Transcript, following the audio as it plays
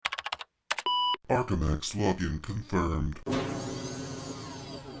Archimex login confirmed.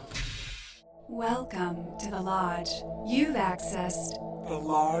 Welcome to the Lodge. You've accessed the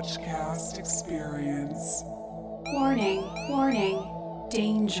Lodgecast experience. Warning, warning.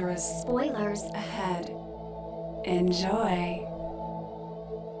 Dangerous spoilers ahead. Enjoy.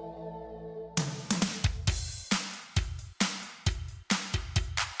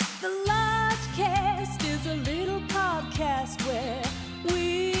 The Lodgecast is a little podcast where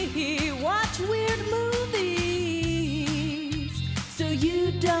we watch weird movies, so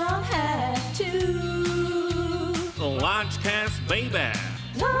you don't have to. The Lodgecast, baby.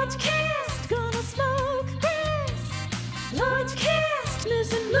 Lodgecast, gonna smoke this. Lodgecast,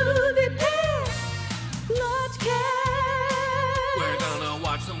 missing movie pass. Lodgecast, We're gonna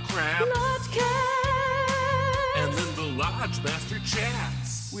watch some crap, Lodgecast. and then the Lodge Master chats.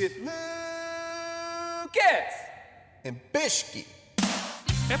 With Lucas and Bishki.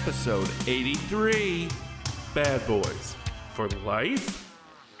 Episode 83, Bad Boys for Life.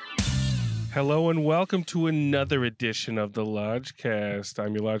 Hello and welcome to another edition of the Lodgecast.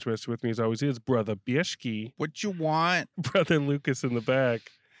 I'm your Lodge Master. With me as always is Brother Bishki. What you want? Brother Lucas in the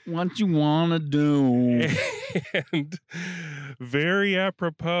back. What you want to do? And very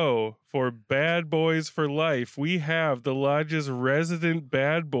apropos for Bad Boys for Life, we have the Lodge's resident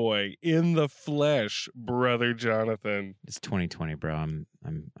bad boy in the flesh, Brother Jonathan. It's 2020, bro. I'm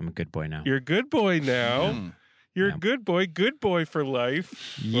a good boy now. You're a good boy now. You're a good boy for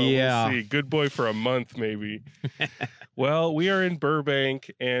life. Well, Yeah. we'll see. Good boy for a month, maybe. Well, we are in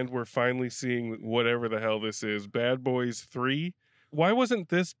Burbank, and we're finally seeing whatever the hell this is. Bad Boys 3. Why wasn't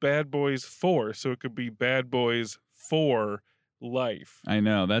this Bad Boys 4? So it could be Bad Boys for Life. I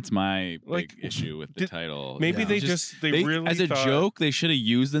know, that's my Like, big issue with the title. Maybe they really as a thought- joke, they should have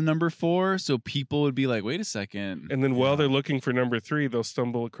used the number 4 so people would be like, wait a second. And then while they're looking for number 3, they'll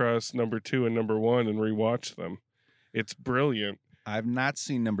stumble across number 2 and number 1 and rewatch them. It's brilliant. I've not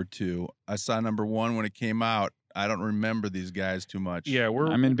seen number 2. I saw number 1 when it came out. I don't remember these guys too much. Yeah,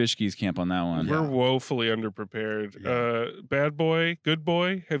 I'm in Bishki's camp on that one. We're woefully underprepared. Bad Boy, Good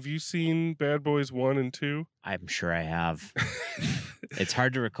Boy. Have you seen Bad Boys 1 and 2? I'm sure I have. It's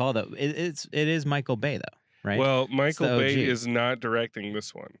hard to recall that. It is Michael Bay though, right? Well, Michael So, Bay gee. is not directing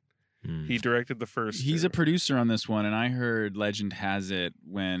this one. He directed the first He's two. a producer on this one, and I heard legend has it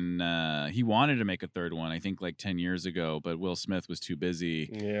when he wanted to make a third one, I think like 10 years ago, but Will Smith was too busy.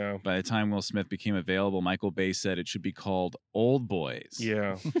 Yeah. By the time Will Smith became available, Michael Bay said it should be called Old Boys.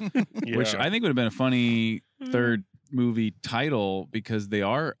 Yeah. Which I think would have been a funny third movie title because they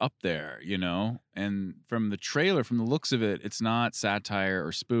are up there, you know? And from the trailer, from the looks of it, it's not satire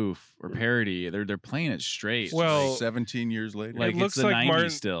or spoof or parody. They're playing it straight. Well, 17 years later. Like, it looks it's the like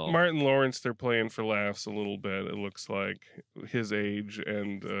 90s still. Martin Lawrence, they're playing for laughs a little bit. It looks like his age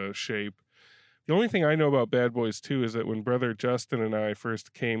and shape. The only thing I know about Bad Boys 2 is that when Brother Justin and I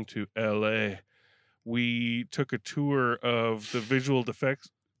first came to LA, we took a tour of the visual effects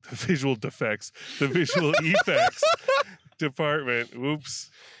department. Oops.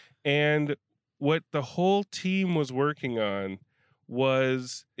 And what the whole team was working on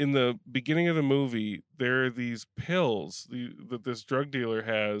was, in the beginning of the movie, there are these pills that this drug dealer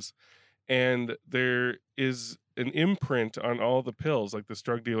has, and there is an imprint on all the pills. Like, this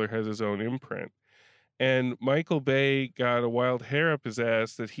drug dealer has his own imprint. And Michael Bay got a wild hair up his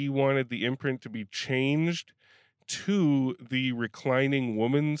ass that he wanted the imprint to be changed to the reclining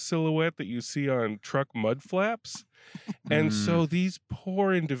woman silhouette that you see on truck mud flaps. And so these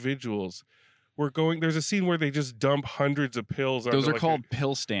poor individuals were there's a scene where they just dump hundreds of pills. Those are called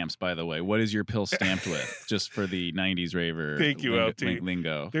pill stamps, by the way. What is your pill stamped with? Just for the 90s raver Thank you, LT.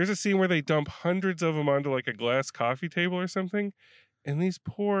 lingo. There's a scene where they dump hundreds of them onto like a glass coffee table or something. And these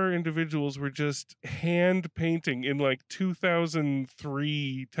poor individuals were just hand painting in like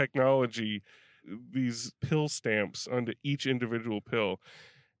 2003 technology these pill stamps onto each individual pill.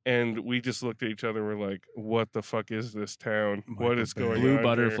 And we just looked at each other and were like, what the fuck is this town? What is going on? Blue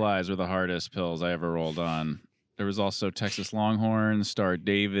butterflies were the hardest pills I ever rolled on. There was also Texas Longhorns, Star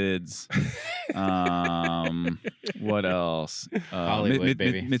Davids. What else? Hollywood,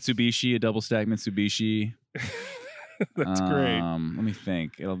 baby. Mitsubishi, a double stack Mitsubishi. That's great. Let me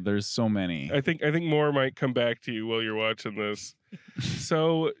think. There's so many. I think more might come back to you while you're watching this.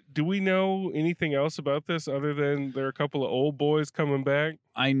 So, do we know anything else about this other than there are a couple of old boys coming back?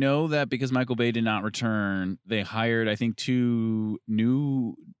 I know that because Michael Bay did not return, they hired, I think, 2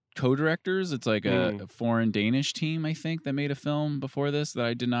 new co-directors. It's like a foreign Danish team, I think, that made a film before this that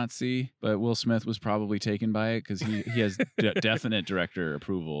I did not see. But Will Smith was probably taken by it because he has definite director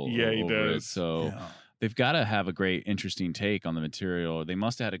approval. Yeah, he over does. It. So. Yeah. they've got to have a great, interesting take on the material. They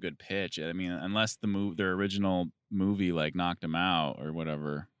must have had a good pitch. I mean, unless their original movie like knocked them out or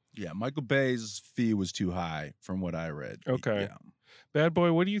whatever. Yeah, Michael Bay's fee was too high from what I read. Okay. Yeah. Bad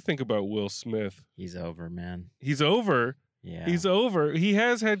Boy, what do you think about Will Smith? He's over, man. He's over. Yeah. He's over. He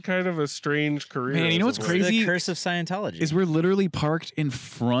has had kind of a strange career. Man, you know as what's of late. crazy? The curse of Scientology. Is we're literally parked in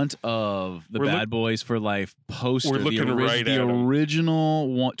front of the We're Bad Boys for Life poster. We're looking right the at 'em.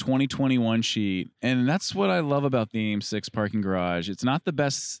 original 2021 sheet. And that's what I love about the AIM-6 parking garage. It's not the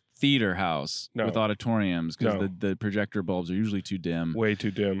best theater house No. with auditoriums because No. the projector bulbs are usually too dim. Way too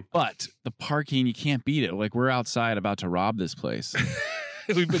dim. But the parking, you can't beat it. Like, we're outside about to rob this place.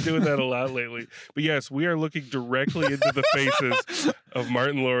 We've been doing that a lot lately. But yes, we are looking directly into the faces of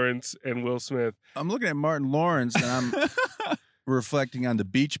Martin Lawrence and Will Smith. I'm looking at Martin Lawrence and I'm reflecting on the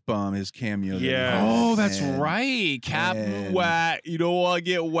Beach Bum, his cameo. that he Yeah. had. Oh, that's And- right. Captain and- Whack. You don't want to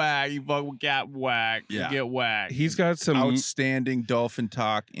get whacked. You fuck with Captain Whack. Yeah. You get whacked. He's got some Outstanding dolphin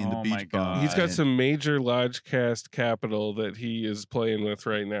talk in the Oh my Beach Bum. God. He's got And- some major Lodgecast capital that he is playing with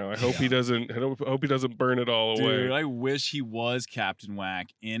right now. I hope he doesn't. I hope he doesn't burn it all Dude, away. I wish he was Captain Whack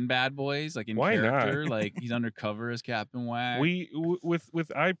in Bad Boys, like in Why not? character. Like he's undercover as Captain Whack.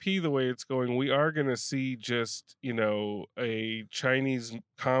 With IP the way it's going, we are going to see just a Chinese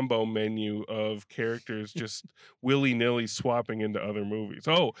combo menu of characters just willy nilly swapping into other movies.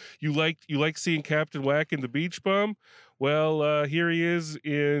 Oh, you like seeing Captain Whack in The Beach Bum? Well, here he is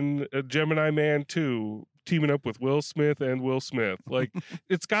in Gemini Man 2, teaming up with Will Smith and Will Smith. Like,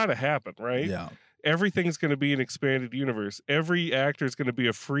 it's got to happen, right? Yeah. Everything's going to be an expanded universe. Every actor is going to be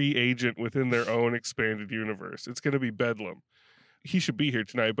a free agent within their own expanded universe. It's going to be bedlam. He should be here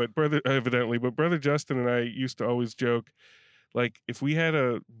tonight, but Brother Justin and I used to always joke, like, if we had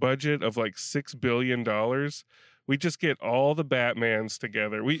a budget of like $6 billion, we'd just get all the Batmans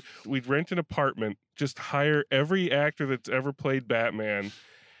together. We'd rent an apartment, just hire every actor that's ever played Batman,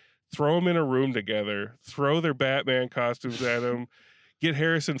 throw them in a room together, throw their Batman costumes at them, get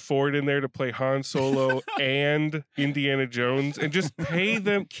Harrison Ford in there to play Han Solo and Indiana Jones, and just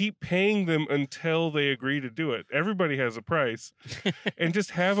keep paying them until they agree to do it. Everybody has a price. And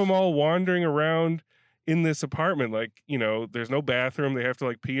just have them all wandering around in this apartment. Like, there's no bathroom. They have to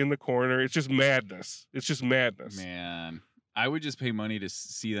like pee in the corner. It's just madness. Man, I would just pay money to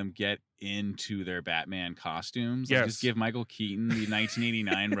see them get into their Batman costumes. Yes. Like, just give Michael Keaton the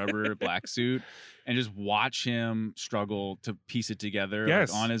 1989 rubber black suit and just watch him struggle to piece it together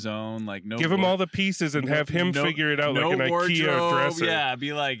Yes. on his own. Like, no, Give him all the pieces and have him figure it out like an IKEA wardrobe. dresser. Yeah,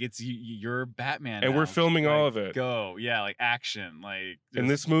 be like, it's you're Batman, And now. we're filming all Like, of it. Go, yeah, like action, like. And just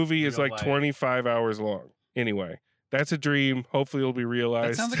this movie is real like life. 25 hours long. Anyway, that's a dream. Hopefully it'll be That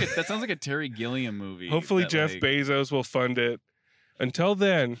realized. sounds like a Terry Gilliam movie. Hopefully that, Jeff like, Bezos will fund it. Until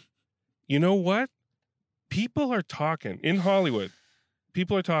then, you know what? People are talking in Hollywood.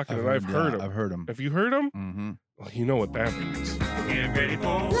 People are talking, and I've heard them. I've heard him. Have you heard them? Mm-hmm. Well, you know what that means. Get ready for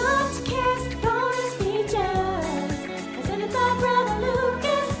Lodgecast bonus features presented by Brother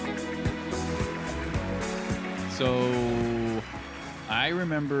Lucas. So, I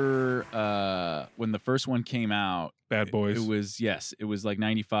remember when the first one came out. Bad Boys. It was like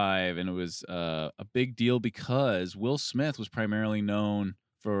 95, and it was a big deal because Will Smith was primarily known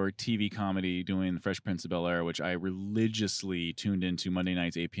for TV comedy doing The Fresh Prince of Bel-Air, which I religiously tuned into Monday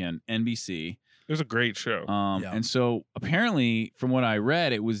nights, 8 p.m. NBC. It was a great show. Yeah. And so apparently, from what I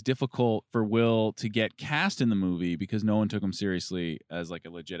read, it was difficult for Will to get cast in the movie because no one took him seriously as like a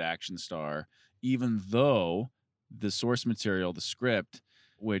legit action star, even though the source material, the script,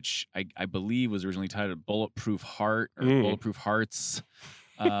 which I believe was originally titled Bulletproof Heart or Bulletproof Hearts,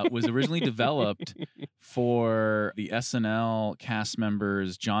 was originally developed for the SNL cast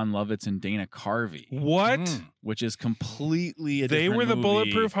members John Lovitz and Dana Carvey. What? Which is completely a They different were the movie.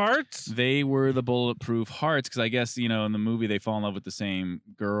 Bulletproof Hearts? They were the Bulletproof Hearts because I guess, in the movie they fall in love with the same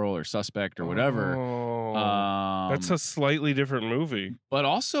girl or suspect or whatever. Oh, that's a slightly different movie. But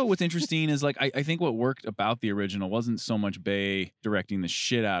also what's interesting is like I think what worked about the original wasn't so much Bay directing the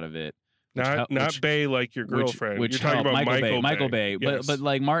shit out of it. Not Bay like your girlfriend. Which You're talking helped. about Michael Bay. Yes. But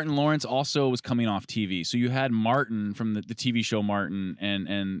like Martin Lawrence also was coming off TV. So you had Martin from the TV show Martin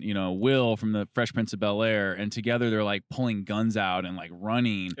and Will from the Fresh Prince of Bel-Air, and together they're like pulling guns out and like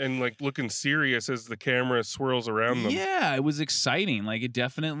running. And like looking serious as the camera swirls around them. Yeah, it was exciting. Like it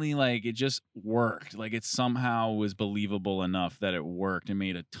definitely it just worked. Like it somehow was believable enough that it worked and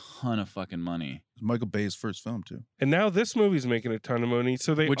made a ton of fucking money. It's Michael Bay's first film too. And now this movie's making a ton of money,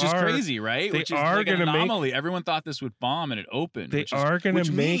 so Which is crazy, right? They Which is are like an gonna make- anomaly. Everyone thought this would bomb and it opened. They are going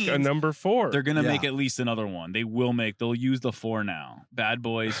to make a number 4. They're gonna make Yeah. at least another one. They'll use the 4 now. Bad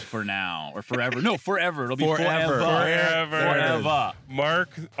Boys for now or forever. No, forever. It'll be Forever. forever. Mark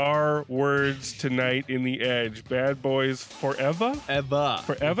our words tonight in the Edge. Bad Boys forever? Ever.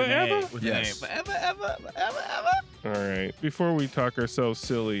 Forever, ever? With Yes. an A. Forever. All right. Before we talk ourselves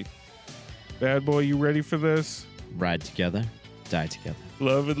silly, Bad Boy, you ready for this? Ride together, die together.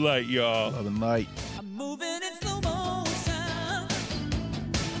 Love and light, y'all. Love and Light. I'm moving in slow motion.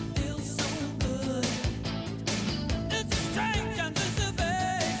 Feels so good. It's a strange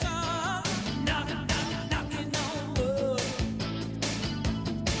anticipation. Knocking on wood.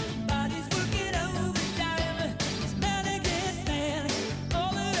 Body's working overtime. It's manic, it's manic.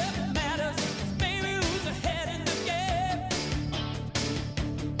 All that ever matters is baby who's ahead in the game.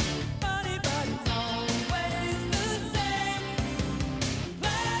 Funny, but it's always the same.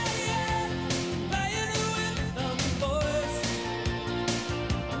 Playing with the boys.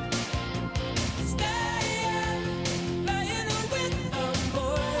 Staying, playing with the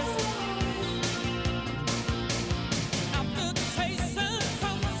boys. After chasing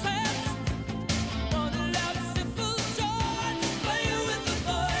sunsets, one loud simple joy. Playing with the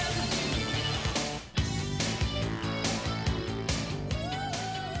boys.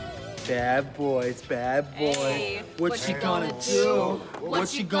 Bad boys, bad boys. Hey, what you gonna do?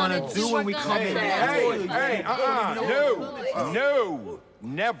 What you gonna do when we come in? No,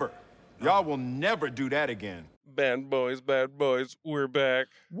 never. Y'all will never do that again. Bad Boys, we're back.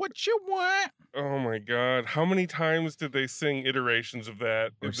 What you want? Oh my God. How many times did they sing iterations of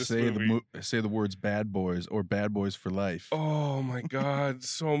that in Or this say movie? say the words "Bad Boys" or "Bad Boys for Life." Oh my God.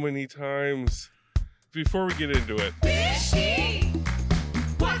 So many times. Before we get into it,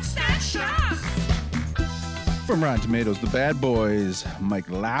 What's that shot? From Rotten Tomatoes, The Bad Boys, Mike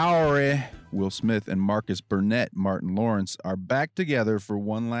Lowry, Will Smith, and Marcus Burnett, Martin Lawrence, are back together for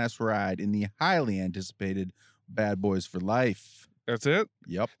one last ride in the highly anticipated Bad Boys for Life. that's it?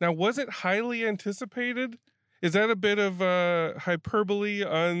 Yep. Now, was it highly anticipated? Is that a bit of hyperbole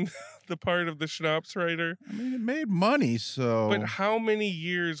on the part of the schnapps writer? I mean, it made money, so. But how many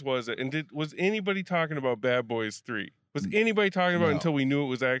years was it? And was anybody talking about Bad Boys 3? Was anybody talking about it No. until we knew it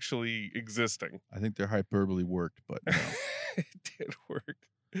was actually existing? I think their hyperbole worked, but no. It did work.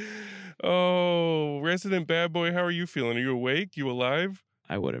 Oh, resident bad boy, how are you feeling? Are you awake? You alive?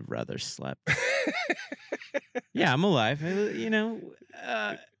 I would have rather slept. Yeah, I'm alive.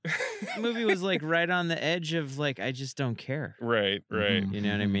 Movie was like right on the edge of like, I just don't care. Right. Mhm. You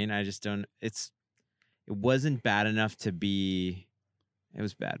know what I mean? I just don't. It wasn't bad enough to be. It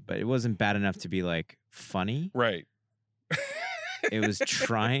was bad, but it wasn't bad enough to be like funny. Right. It was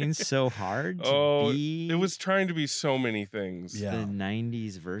trying so hard to be. It was trying to be so many things. the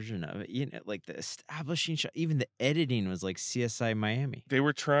 90s version of it. Like the establishing shot, even the editing was like CSI Miami. They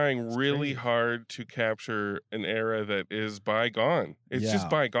were trying really crazy. hard to capture an era that is bygone. It's just Yeah.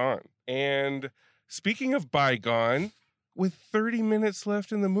 bygone. And speaking of bygone, with 30 minutes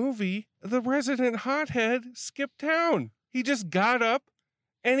left in the movie, the resident hothead skipped town. He just got up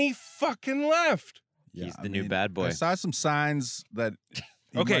and he fucking left. Yeah, He's the new bad boy. I saw some signs that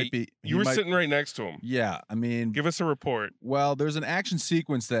he Okay, might be. You were sitting right next to him. Yeah, I mean, Give us a report. well, there's an action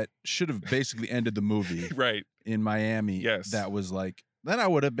sequence that should have basically ended the movie Right. in Miami. Yes. That was like, then I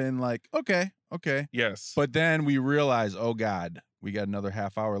would have been like, okay. Yes. But then we realized, oh God, we got another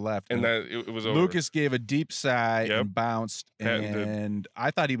half hour left. and that it was over. Lucas gave a deep sigh Yep. and bounced, Patented. and I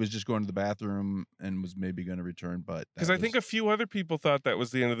thought he was just going to the bathroom and was maybe going to return, but Because I think a few other people thought that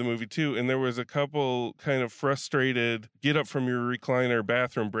was the end of the movie too, and there was a couple kind of frustrated get up from your recliner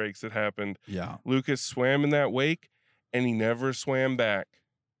bathroom breaks that happened. yeah, Lucas swam in that wake, and he never swam back.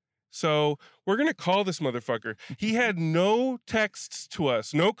 So we're gonna call this motherfucker. He had no texts to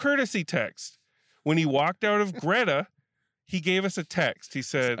us, no courtesy text. When he walked out of Greta, he gave us a text. He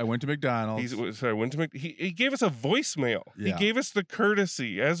said, I went to McDonald's. I went to he gave us a voicemail. He Yeah. gave us the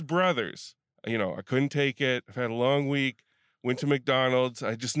courtesy as brothers. I couldn't take it. I've had a long week. Went to McDonald's.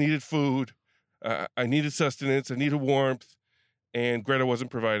 I just needed food. I needed sustenance. I needed warmth. And Greta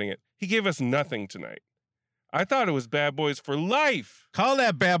wasn't providing it. He gave us nothing tonight. I thought it was Bad Boys for Life. Call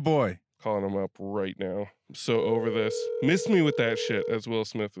that bad boy. Calling him up right now. I'm so over this. Miss me with that shit, as Will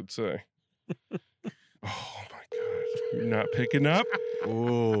Smith would say. Oh my God. You're not picking up?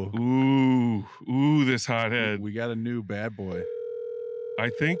 Oh, Ooh, this hothead. we got a new bad boy. I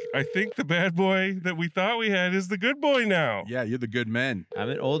think the bad boy that we thought we had is the good boy now. Yeah, you're the good men. I'm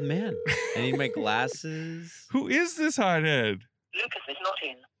an old man. I need my glasses. Who is this hothead? Lucas is not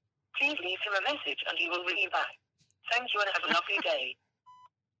in. Please leave him a message and he will ring you back. Thank you and have a lovely day.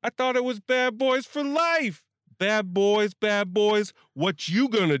 I thought it was Bad Boys for Life. Bad boys, what you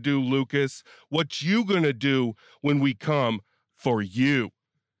gonna do, Lucas? What you gonna do when we come for you?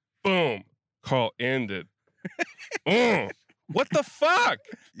 Boom. Call ended. What the fuck?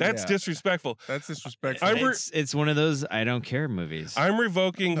 That's Yeah. disrespectful. That's disrespectful. It's one of those I don't care movies. I'm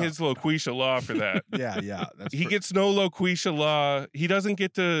revoking his Loquisha Law for that. yeah. He gets no Loquisha Law. He doesn't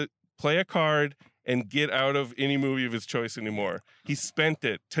get to play a card and get out of any movie of his choice anymore. He spent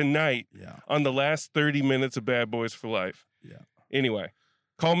it tonight on the last 30 minutes of Bad Boys for Life. Yeah. Anyway,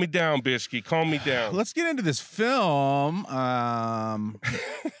 calm me down, Bishki. Calm me down. Let's get into this film.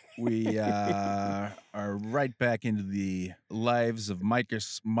 We are right back into the lives of Mike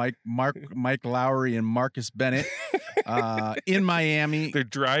Lowry and Marcus Bennett in Miami. They're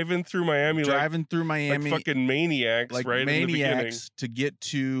driving through Miami, like fucking maniacs, like right in the beginning. maniacs to get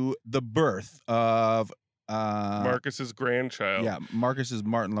to the birth of Marcus's grandchild. Yeah, Marcus is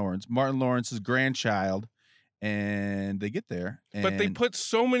Martin Lawrence's grandchild. And they get there, but they put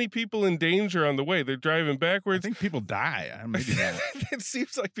so many people in danger on the way. They're driving backwards. I think people die. Maybe not. It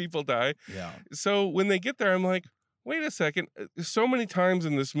seems like people die. Yeah. So when they get there, I'm like, wait a second. So many times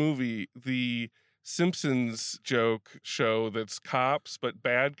in this movie, the Simpsons joke show that's cops, but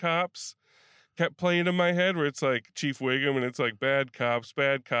bad cops, kept playing in my head where it's like Chief Wiggum and it's like bad cops,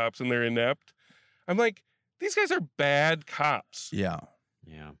 and they're inept. I'm like, these guys are bad cops. Yeah.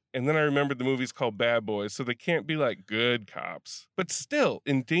 Yeah. And then I remembered the movie's called Bad Boys, so they can't be like good cops. But still,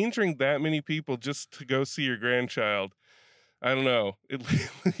 endangering that many people just to go see your grandchild, I don't know. It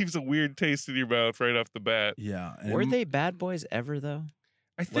leaves a weird taste in your mouth right off the bat. Yeah. Were they bad boys ever, though?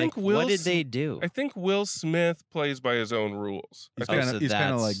 I think what did they do? I think Will Smith plays by his own rules. He's kind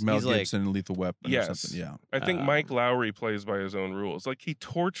of like Mel Gibson in Lethal Weapon or Yes. something. Yeah. I think Mike Lowry plays by his own rules. Like he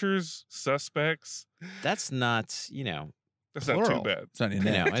tortures suspects. That's not, That's Plural. not too bad. It's not in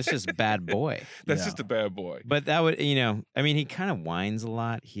there. it's just bad boy. That's just a bad boy. But that would, I mean, he kind of whines a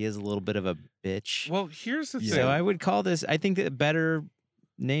lot. He is a little bit of a bitch. Well, here's the thing. So I would call this, I think the better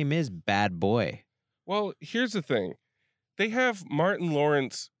name is Bad Boy. Well, here's the thing. They have Martin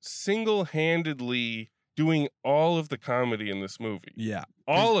Lawrence single-handedly doing all of the comedy in this movie. Yeah.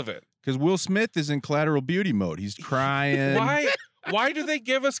 All of it. Because Will Smith is in collateral beauty mode. He's crying. Why do they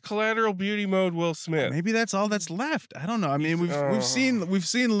give us collateral beauty mode Will Smith? Maybe that's all that's left. I don't know. I mean, we've seen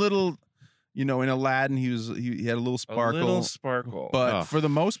little, in Aladdin he had a little sparkle. A little sparkle. But for the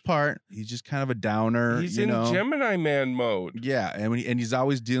most part, he's just kind of a downer. He's in Gemini Man mode. Yeah, and he's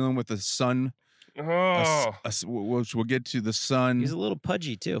always dealing with the sun. Which we'll get to the sun. He's a little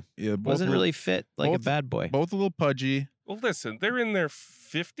pudgy too. Yeah, wasn't really fit like a bad boy. Both a little pudgy. Well, listen, they're in their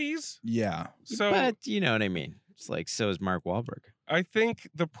 50s. Yeah. So, but you know what I mean. It's like so is Mark Wahlberg. I think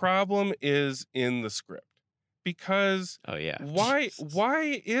the problem is in the script because why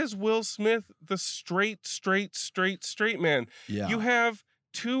is Will Smith the straight man? Yeah. You have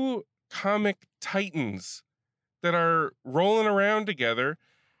two comic titans that are rolling around together.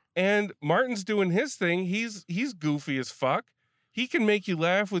 And Martin's doing his thing. He's goofy as fuck. He can make you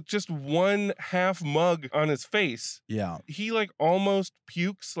laugh with just one half mug on his face. Yeah. He like almost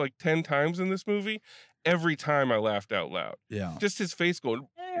pukes like 10 times in this movie. Every time I laughed out loud. Yeah. Just his face going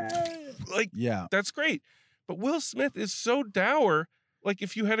like, yeah. That's great. But Will Smith is so dour. Like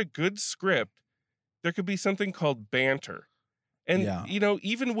if you had a good script, there could be something called banter. And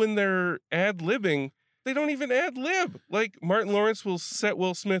even when they're ad-libbing, they don't even ad-lib. Like Martin Lawrence will set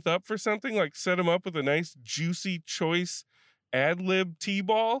Will Smith up for something, like set him up with a nice, juicy, choice ad-lib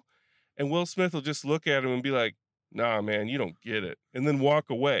T-ball. And Will Smith will just look at him and be like, nah, man, you don't get it. And then walk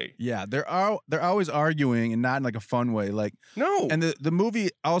away. Yeah, they're always arguing and not in like a fun way. Like no. And the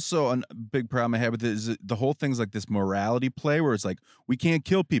movie also, a big problem I have with it is the whole thing's like this morality play where it's like, we can't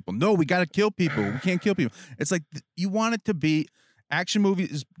kill people. No, we got to kill people. We can't kill people. It's like you want it to be action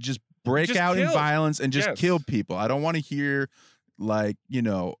movies just break out in violence and just kill people. I don't want to hear like,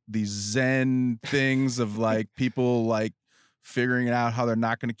 these Zen things of like people like figuring out how they're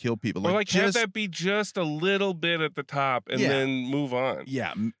not going to kill people. Or like have that be just a little bit at the top and then move on.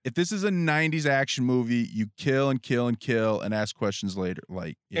 Yeah. If this is a 90s action movie, you kill and kill and kill and ask questions later.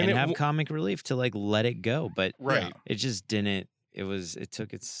 Like and have comic relief to like let it go. But it just didn't. It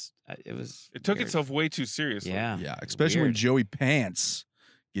took itself way too seriously. Yeah. Yeah. Especially when Joey Pants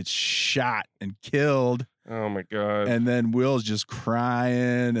gets shot and killed. Oh my god! And then Will's just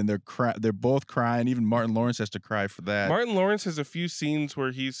crying, and they're both crying. Even Martin Lawrence has to cry for that. Martin Lawrence has a few scenes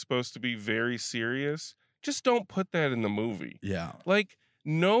where he's supposed to be very serious. Just don't put that in the movie. Yeah, like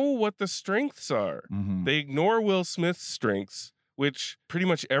know what the strengths are. Mm-hmm. They ignore Will Smith's strengths which pretty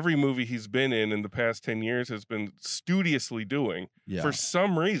much every movie he's been in the past 10 years has been studiously doing Yeah. for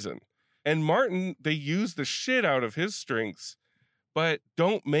some reason. And Martin, they use the shit out of his strengths, but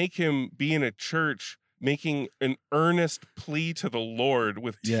don't make him be in a church making an earnest plea to the Lord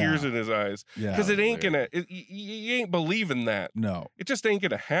with tears Yeah. in his eyes. Yeah. Because it ain't weird. gonna, you ain't believing that. No. It just ain't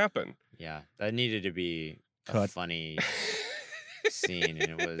gonna happen. Yeah, that needed to be a Cut. funny scene,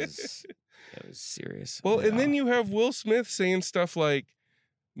 and it was serious. Well, and Yeah. then you have Will Smith saying stuff like,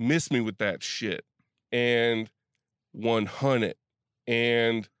 miss me with that shit, and 100,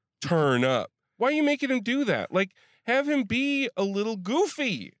 and turn up. Why are you making him do that? Like, have him be a little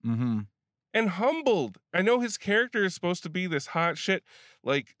goofy Mm-hmm. and humbled. I know his character is supposed to be this hot shit,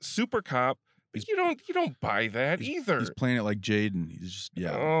 like super cop, but you don't buy that either. He's playing it like Jaden. He's just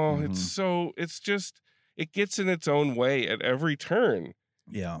Oh, Mhm. it's just, it gets in its own way at every turn.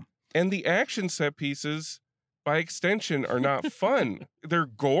 yeah. And the action set pieces, by extension, are not fun. They're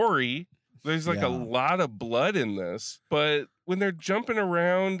gory. There's like Yeah. a lot of blood in this. But when they're jumping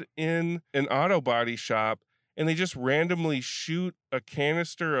around in an auto body shop and they just randomly shoot a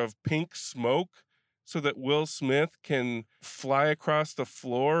canister of pink smoke so that Will Smith can fly across the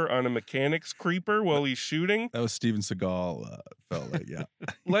floor on a mechanic's creeper while he's shooting. That was Steven Seagal. Felt like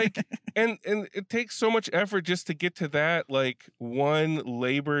Like, and it takes so much effort just to get to that, like, one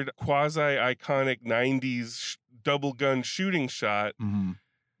labored quasi-iconic 90s double gun shooting shot. Mhm.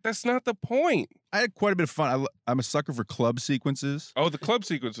 That's not the point. I had quite a bit of fun. I'm a sucker for club sequences. Oh, the club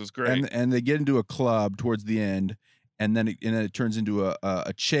sequence was great. And they get into a club towards the end, and then it turns into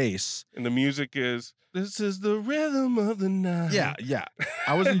a chase. And the music is, this is the rhythm of the night. Yeah.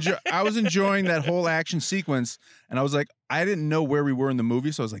 I was enjoying that whole action sequence, and I was like, I didn't know where we were in the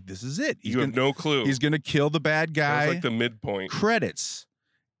movie, so I was like, this is it. You have no clue. He's gonna kill the bad That guy. was like the midpoint. Credits,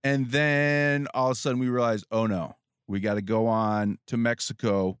 and then all of a sudden we realized, oh no, we got to go on to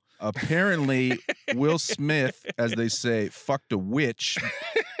Mexico. Apparently, Will Smith, as they say, fucked a witch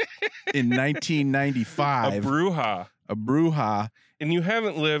in 1995. A bruja. A bruja. And you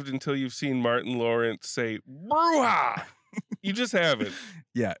haven't lived until you've seen Martin Lawrence say, bruja. You just haven't.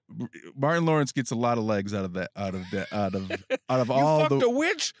 Yeah, Martin Lawrence gets a lot of legs out of that, out of You all fucked the. a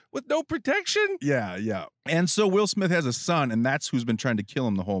witch with no protection? Yeah. And so Will Smith has a son, and that's who's been trying to kill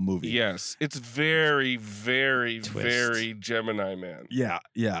him the whole movie. Yes. It's very, very, very Gemini Man. Yeah.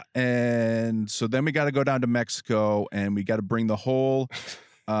 And so then we got to go down to Mexico, and we got to bring the whole.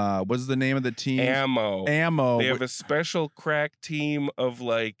 What's the name of the team? Ammo. Ammo. They have a special crack team of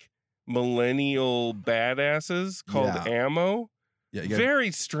like millennial badasses called Yeah. Ammo. Yeah, you got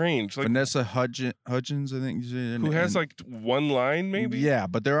Very strange. Like, Vanessa Hudgens, I think. who has like one line, maybe? Yeah,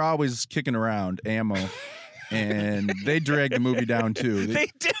 but they're always kicking around Ammo, and they drag the movie down too. They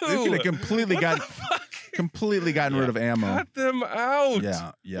do. They could have completely What gotten the fuck? rid of Ammo. Cut them out.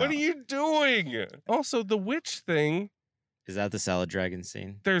 Yeah. What are you doing? Also, the witch thing. Is that the salad dragon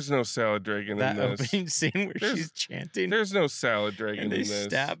scene? There's no salad dragon That in this. opening scene where There's- she's chanting There's no salad dragon and they in this.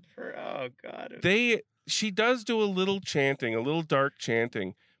 stab her. Oh god. She does do a little chanting, a little dark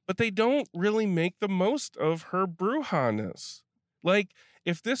chanting, but they don't really make the most of her brujaness. Like,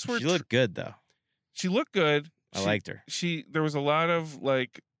 if this were She looked good though. she looked good. I liked her. There was a lot of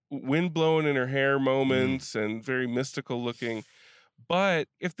like wind blowing in her hair Mm. moments and very mystical looking. But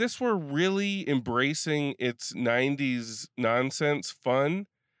if this were really embracing its 90s nonsense fun,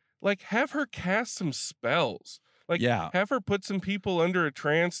 like, have her cast some spells. Like, Yeah. have her put some people under a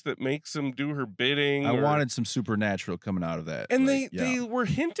trance that makes them do her bidding. I or- wanted some supernatural coming out of that. And like, they were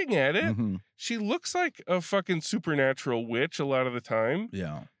hinting at it. Mhm. She looks like a fucking supernatural witch a lot of the time.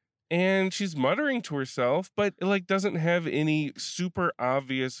 Yeah. And she's muttering to herself, but it like doesn't have any super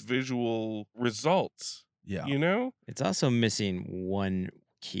obvious visual results. Yeah. You know? It's also missing one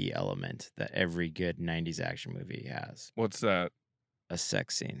key element that every good 90s action movie has. What's that? A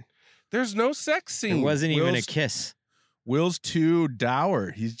sex scene. There's no sex scene. It wasn't even a Will's- kiss. Will's too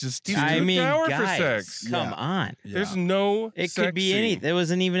dour. He's just. He's I too mean, dour for guys, sex. come Yeah. on. There's no It sex could be any. scene. There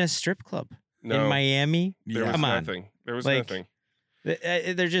wasn't even a strip club No. in Miami. There was Come on. nothing. There was Like, nothing.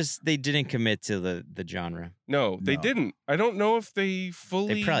 They didn't commit to the genre. No, they No. didn't. I don't know if they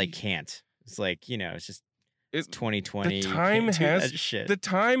fully. They probably can't. It's like, it's just it's 2020. The you time can't do has that shit. the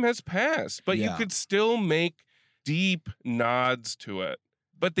time has passed, but you Yeah. could still make deep nods to it.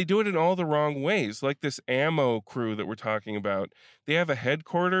 But they do it in all the wrong ways. Like this Ammo crew that we're talking about. They have a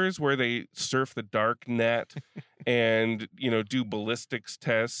headquarters where they surf the dark net and, do ballistics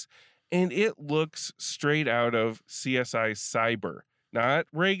tests. And it looks straight out of CSI Cyber, not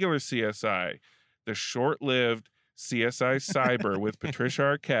regular CSI, the short-lived CSI Cyber with Patricia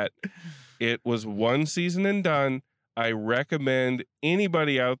Arquette. It was one season and done. I recommend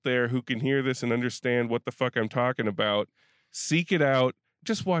anybody out there who can hear this and understand what the fuck I'm talking about, seek it out.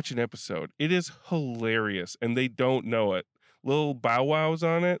 Just watch an episode. It is hilarious, and they don't know it. Little bow wows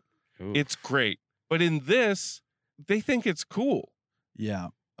on it. Ooh. It's great. But in this, they think it's cool. Yeah,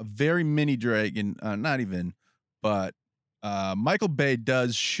 a very mini dragon, not even, but Michael Bay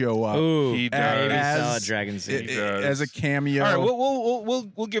does show up. Ooh, He maybe does. saw a dragon scene. He does. as a cameo. All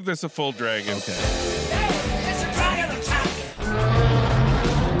right, we'll give this a full dragon. Okay.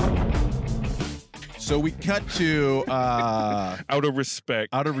 So we cut to Out of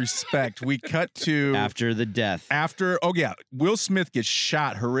respect. we cut to After the death. Will Smith gets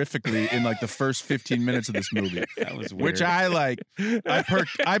shot horrifically in like the first 15 minutes of this movie. That was weird. Which I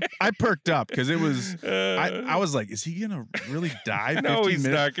perked up because it was I was like, is he gonna really die? 15 No, he's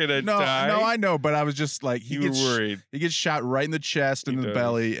minutes? not gonna no, die. No, I know, but I was just like, You were worried. He gets shot right in the chest and He the does.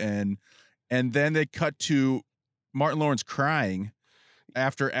 belly, and then they cut to Martin Lawrence crying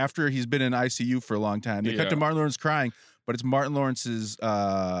after he's been in ICU for a long time. They cut to Yeah. Martin Lawrence crying, but it's Martin Lawrence's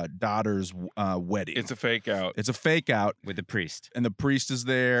daughter's wedding. It's a fake out. It's a fake out, with the priest. and the priest is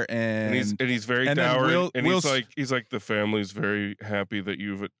there, And he's very and then dour, and Will- he's like, the family's very happy that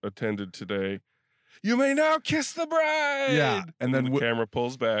you've attended today. You may now kiss the bride. Yeah, and then the camera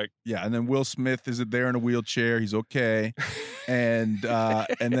pulls back. yeah, and then Will Smith is there in a wheelchair. He's okay, and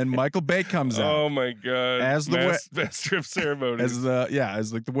then Michael Bay comes out. Oh my god! As the master of ceremonies.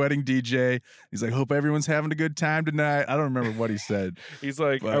 as like the wedding DJ. He's like, hope everyone's having a good time tonight. I don't remember what he said. He's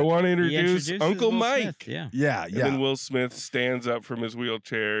like, but- I want to He introduce introduces Uncle Will Mike. Smith, yeah. Yeah, And yeah, then Will Smith stands up from his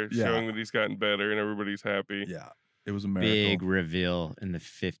wheelchair, Yeah. showing that he's gotten better and everybody's happy. yeah. It was a miracle. Big reveal in the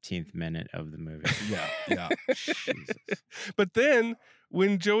 15th minute of the movie. Yeah, yeah. Jesus. But then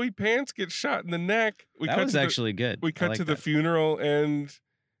when Joey Pants gets shot in the neck, That was actually good. we I cut like to the that. funeral, and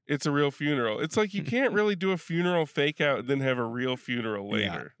it's a real funeral. It's like you can't really do a funeral fake out and then have a real funeral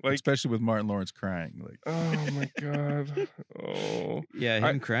Yeah, later. Like, especially with Martin Lawrence crying. Like, oh my god. Oh. Yeah, him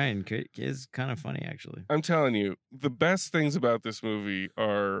I- crying is kind of funny, actually. I'm telling you, the best things about this movie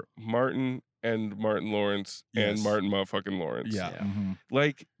are Martin and Martin Lawrence and Yes. Martin motherfucking Lawrence. yeah, Yeah. mhm.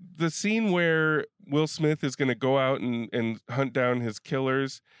 Like the scene where Will Smith is going to go out and hunt down his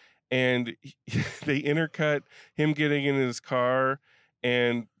killers, and they intercut him getting in his car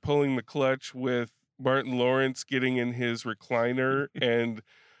and pulling the clutch with Martin Lawrence getting in his recliner and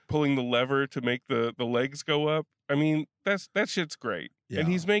pulling the lever to make the legs go up. I mean, that shit's great. Yeah. And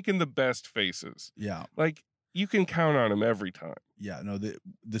he's making the best faces. yeah, Like you can count on him every time. yeah. No,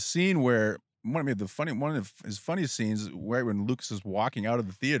 the scene where one of his funniest scenes, right when Lucas is walking out of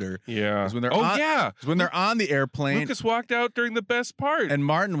the theater, Yeah. is when they're oh on, yeah. is when they're on the airplane. Lucas walked out during the best part. And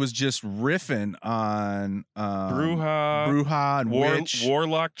Martin was just riffing on Bruja, and Witch.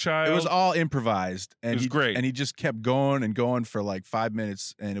 Warlock Child. It was all improvised, and It was he, great. And he just kept going and going for like 5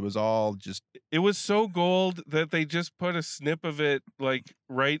 minutes, and it was all just It was so gold that they just put a snip of it like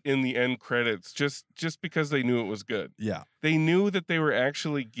right in the end credits, just because they knew it was good. yeah, They knew that they were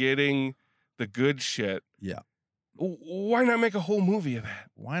actually getting the good shit. yeah. Why not make a whole movie of that?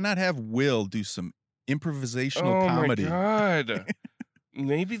 Why not have Will do some improvisational Oh comedy? my god.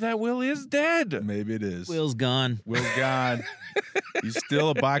 Maybe that Will is dead. Maybe it is. Will's gone. Will's gone. He's still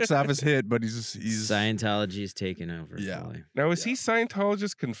a box office hit, but he's Scientology's taken over. Yeah. fully. Now is he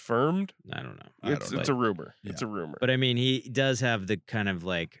Scientologist confirmed? I don't know. I It's don't it's know. a rumor. Yeah. It's a rumor. But I mean, he does have the kind of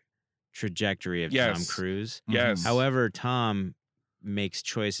like trajectory of Tom Yes. Cruise. Yes. However, Tom makes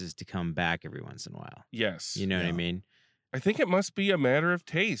choices to come back every once in a while. Yes. You know what I Yeah. mean? I think it must be a matter of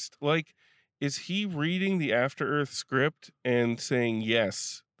taste. Like, is he reading the After Earth script and saying,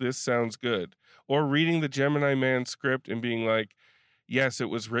 yes, this sounds good? Or reading the Gemini Man script and being like, yes,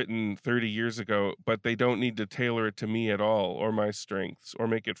 it was written 30 years ago, but they don't need to tailor it to me at all or my strengths or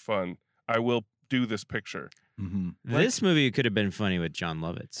make it fun. I will do this picture. Mhm. This movie could have been funny with John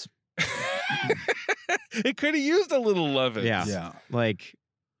Lovitz. It could have used a little Lovitz. Yeah. Yeah. Like,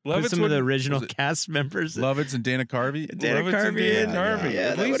 Lovitz put some of the would- original was it cast members. Lovitz and Dana Carvey. Dana Lovitz and Carvey Dana in. Carvey. Yeah,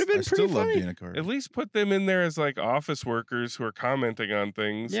 At that least- would have been I still pretty love funny. Dana Carvey. At least put them in there as like office workers who are commenting on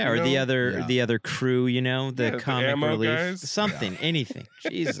things. Yeah, you or know? the other crew, you know, the Yeah, the comic ammo relief, guys. something, anything.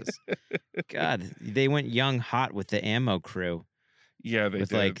 Jesus, God, they went young hot with the ammo crew, Yeah, they with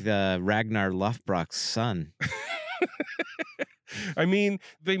did. like the Ragnar Lothbrok's son. I mean,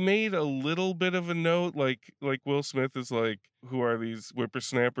 they made a little bit of a note, like Will Smith is like, who are these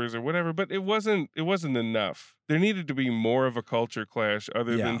whippersnappers or whatever, but it wasn't enough. There needed to be more of a culture clash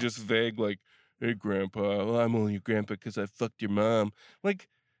other Yeah. than just vague, like, hey grandpa, well, I'm only your grandpa because I fucked your mom. Like,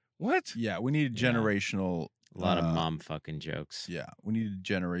 what? Yeah, we needed Yeah. generational. A lot of uh, mom fucking jokes. Yeah, we needed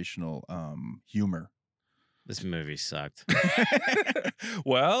generational humor. This movie sucked.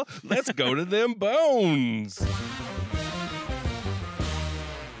 Well, let's go to them bones.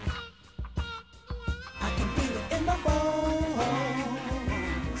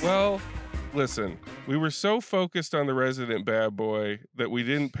 Well, listen, we were so focused on the resident bad boy that we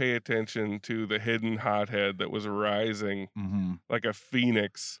didn't pay attention to the hidden hothead that was rising Mm-hmm. like a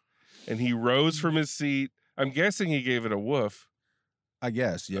phoenix. And he rose from his seat. I'm guessing he gave it a woof. I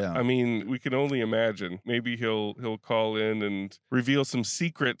guess, yeah. I mean, we can only imagine. Maybe he'll call in and reveal some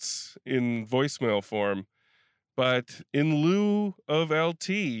secrets in voicemail form. But in lieu of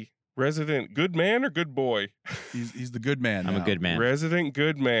LT, resident good man or good boy? He's the good man. I'm a now. good man. Resident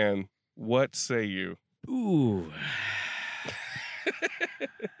good man. What say you? Ooh.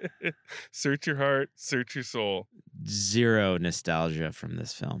 Search your heart, search your soul. Zero nostalgia from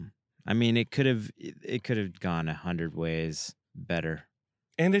this film. I mean, it could have gone 100 ways better.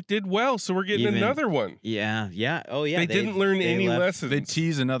 And it did well, so we're getting another one. Yeah. Oh, yeah. They didn't learn any lessons. They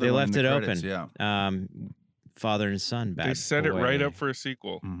tease another They one. left in it the open. credits, Yeah. Father and son. Bad They set it boy. right up for a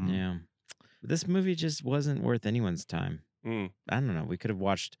sequel. Mhm. Yeah. This movie just wasn't worth anyone's time. Mm. I don't know. We could have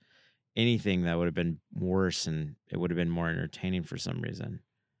watched anything that would have been worse and it would have been more entertaining for some reason.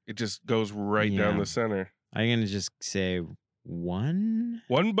 It just goes right down Yeah. the center. I'm going to just say one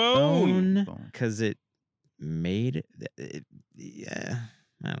One bone. Bone. because it made it, yeah,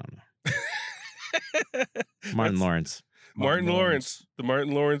 I don't know. Martin That's- Lawrence. Martin Lawrence. The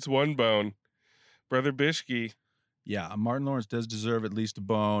Martin Lawrence one bone. Brother Bishke. Yeah, Martin Lawrence does deserve at least a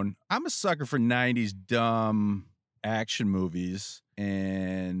bone. I'm a sucker for 90s dumb action movies,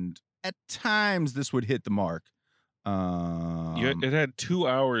 and at times this would hit the mark. It had 2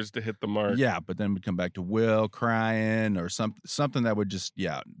 hours to hit the mark. Yeah, but then we'd come back to Will crying or something that would just,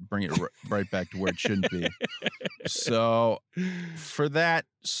 bring it right back to where it shouldn't be. So for that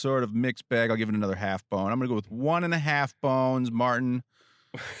sort of mixed bag, I'll give it another half bone. I'm going to go with 1.5 bones. Martin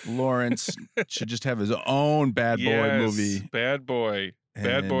Lawrence should just have his own bad boy Yes, movie. Bad boy. Bad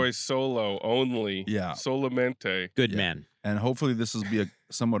And- boy solo only. Yeah. Solamente. Good Yeah. man. And hopefully this will be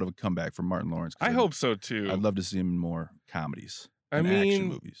somewhat of a comeback for Martin Lawrence. 'cause I hope so too. I'd love to see him in more comedies I and action mean,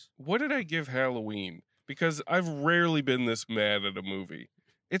 movies. what did I give Halloween? Because I've rarely been this mad at a movie.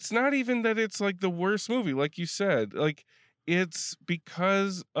 It's not even that it's like the worst movie, like you said. Like, it's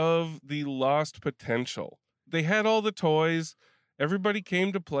because of the lost potential. They had all the toys. Everybody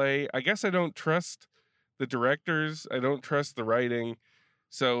came to play. I guess I don't trust the directors. I don't trust the writing.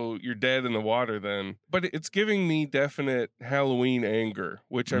 So you're dead in the water then. But it's giving me definite Halloween anger,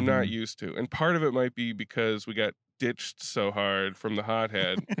 which I'm not used to. And part of it might be because we got ditched so hard from the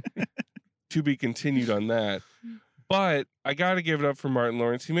hothead. To be continued on that. But I got to give it up for Martin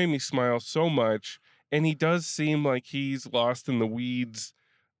Lawrence. He made me smile so much. And he does seem like he's lost in the weeds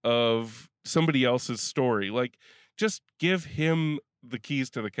of somebody else's story. Like, just give him the keys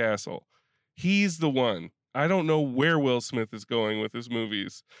to the castle. He's the one. I don't know where Will Smith is going with his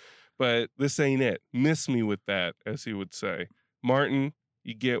movies, but this ain't it. Miss me with that, as he would say. Martin,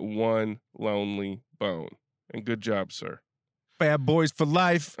 you get one lonely bone. And good job, sir. Bad boys for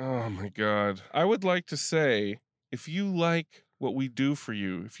life. Oh my God. I would like to say, if you like what we do for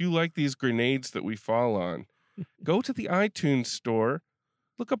you, if you like these grenades that we fall on, go to the iTunes store,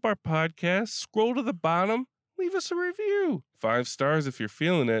 look up our podcast, scroll to the bottom, leave us a review. 5 stars if you're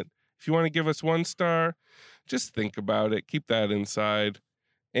feeling it. If you want to give us 1 star, just think about it. Keep that inside.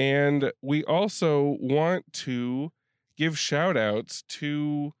 And we also want to give shout outs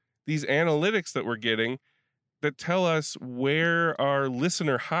to these analytics that we're getting that tell us where our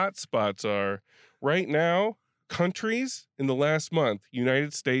listener hotspots are. Right now, countries in the last month,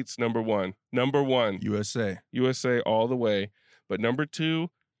 United States, number 1. Number 1. USA. USA all the way. But number 2,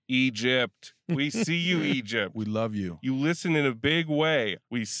 Egypt. We see you, Egypt. We love you. You listen in a big way.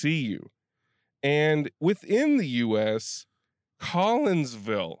 We see you. And within the U.S.,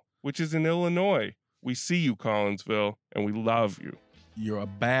 Collinsville, which is in Illinois. We see you, Collinsville, and we love you. You're a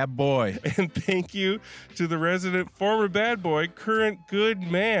bad boy. And thank you to the resident former bad boy, current good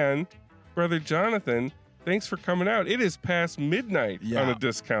man, Brother Jonathan. Thanks for coming out. It is past midnight on a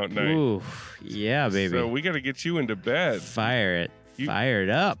discount night. Ooh, yeah, baby. So we got to get you into bed. Fire it. Fire it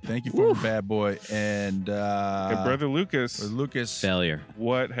up. Thank you, former bad boy. And Brother Lucas. Failure.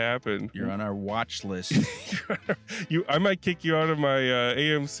 What happened? You're on our watch list. I might kick you out of my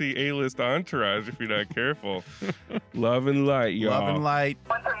AMC A-list entourage if you're not careful. Love and light, y'all. Love and light.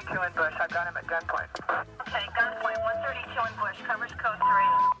 132 in Bush. I've got him at gunpoint. Okay, gunpoint 132 in Bush. Covers code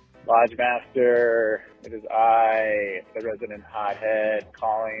 3. Lodge Master, it is I, the resident hothead,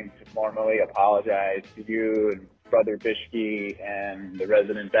 calling to formally apologize to you and Brother Bishke and the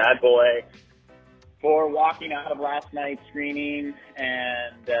resident bad boy for walking out of last night's screening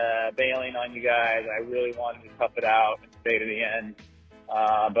and bailing on you guys. I really wanted to tough it out and stay to the end.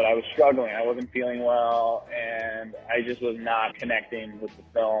 But I was struggling. I wasn't feeling well, and I just was not connecting with the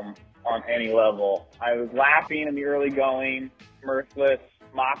film on any level. I was laughing in the early going, mirthless,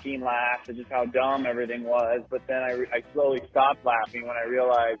 mocking laughs at just how dumb everything was. But then I slowly stopped laughing when I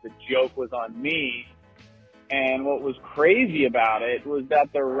realized the joke was on me. And what was crazy about it was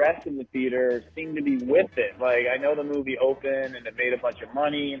that the rest of the theater seemed to be with it. Like, I know the movie opened and it made a bunch of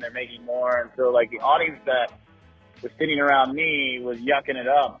money and they're making more. And so, like, the audience that was sitting around me was yucking it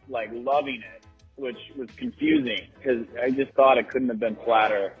up, like loving it, which was confusing because I just thought it couldn't have been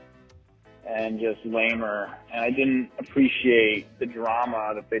flatter and just lamer. And I didn't appreciate the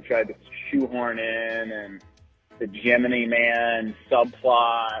drama that they tried to shoehorn in and the Gemini Man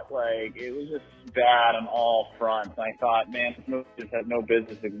subplot. Like, it was just bad on all fronts. I thought, man, this movie just had no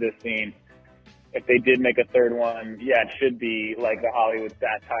business existing. If they did make a third one, yeah, it should be like the Hollywood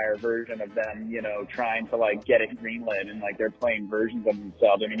satire version of them, you know, trying to like get it greenlit and like they're playing versions of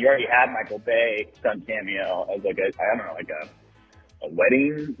themselves. I mean, you already had Michael Bay done cameo as like a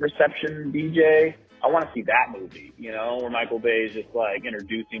wedding reception DJ. I want to see that movie, you know, where Michael Bay is just like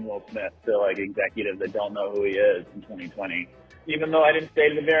introducing Will Smith to like executives that don't know who he is in 2020. Even though I didn't stay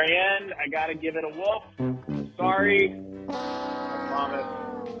to the very end, I got to give it a whoop. Sorry. I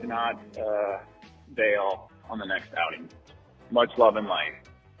promise to not bail on the next outing. Much love and light.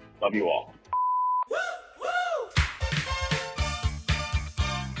 Love you all.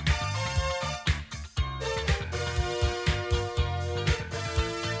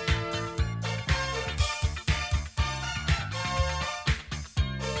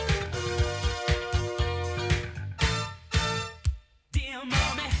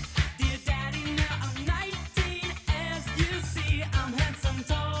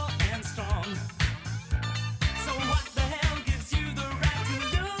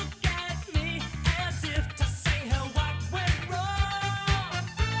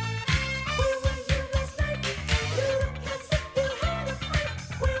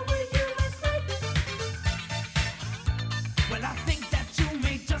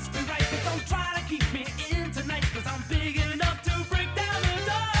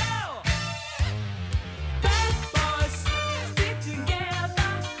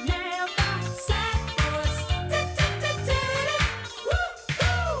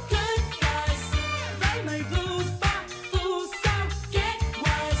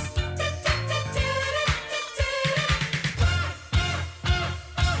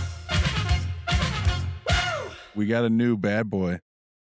 We got a new bad boy.